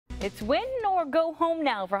It's win or go home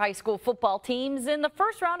now for high school football teams. In the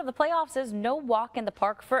first round of the playoffs is no walk in the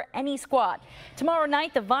park for any squad. Tomorrow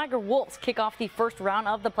night, the Viger Wolves kick off the first round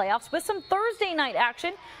of the playoffs with some Thursday night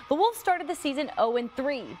action. The Wolves started the season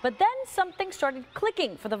 0-3, but then something started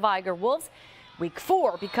clicking for the Viger Wolves. Week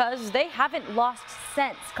 4 because they haven't lost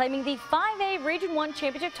since, claiming the 5A Region 1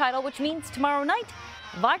 championship title, which means tomorrow night,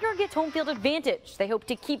 Viger gets home field advantage. They hope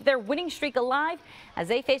to keep their winning streak alive as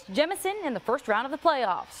they face Jemison in the first round of the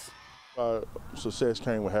playoffs. Success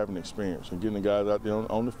came with having experience and getting the guys out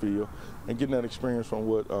there on the field and getting that experience from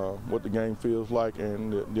what the game feels like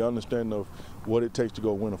and the understanding of what it takes to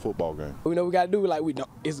go win a football game. We know we got to do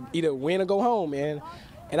it's either win or go home, man.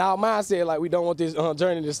 And our mindset, like, we don't want this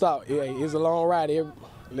journey to stop. It's a long ride.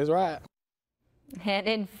 Let's ride. And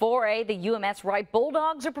in 4A, the UMS Wright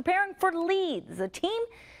Bulldogs are preparing for Leeds, a team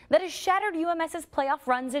that has shattered UMS's playoff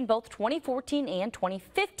runs in both 2014 and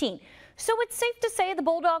 2015. So it's safe to say the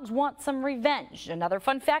Bulldogs want some revenge. Another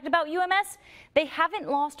fun fact about UMS, they haven't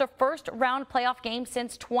lost a first-round playoff game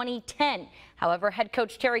since 2010. However, head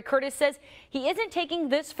coach Terry Curtis says he isn't taking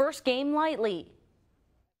this first game lightly.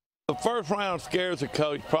 The first round scares a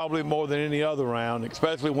coach probably more than any other round,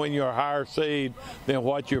 especially when you're a higher seed than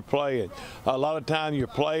what you're playing. A lot of time your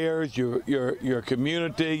players, your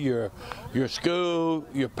community, your school,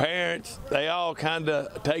 your parents, they all kind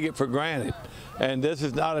of take it for granted. And this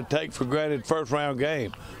is not a take for granted first round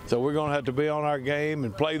game. So we're going to have to be on our game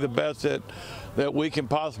and play the best that we can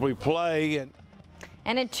possibly play.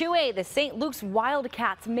 And in 2A, the St. Luke's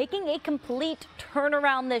Wildcats making a complete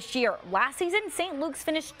turnaround this year. Last season, St. Luke's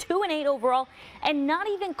finished 2-8 overall and not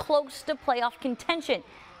even close to playoff contention.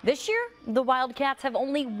 This year, the Wildcats have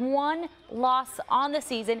only one loss on the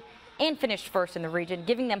season and finished first in the region,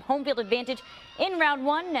 giving them home field advantage in round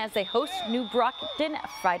 1 as they host New Brockton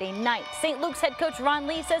Friday night. St. Luke's head coach Ron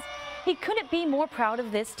Lee says he couldn't be more proud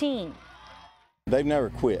of this team. They've never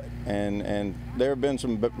quit, and there have been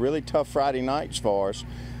some really tough Friday nights for us,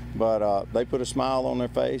 but they put a smile on their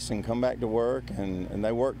face and come back to work, and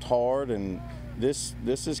they worked hard, and this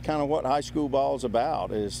is kind of what high school ball is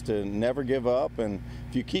about, is to never give up, and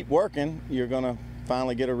if you keep working, you're going to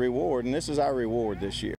finally get a reward, and this is our reward this year.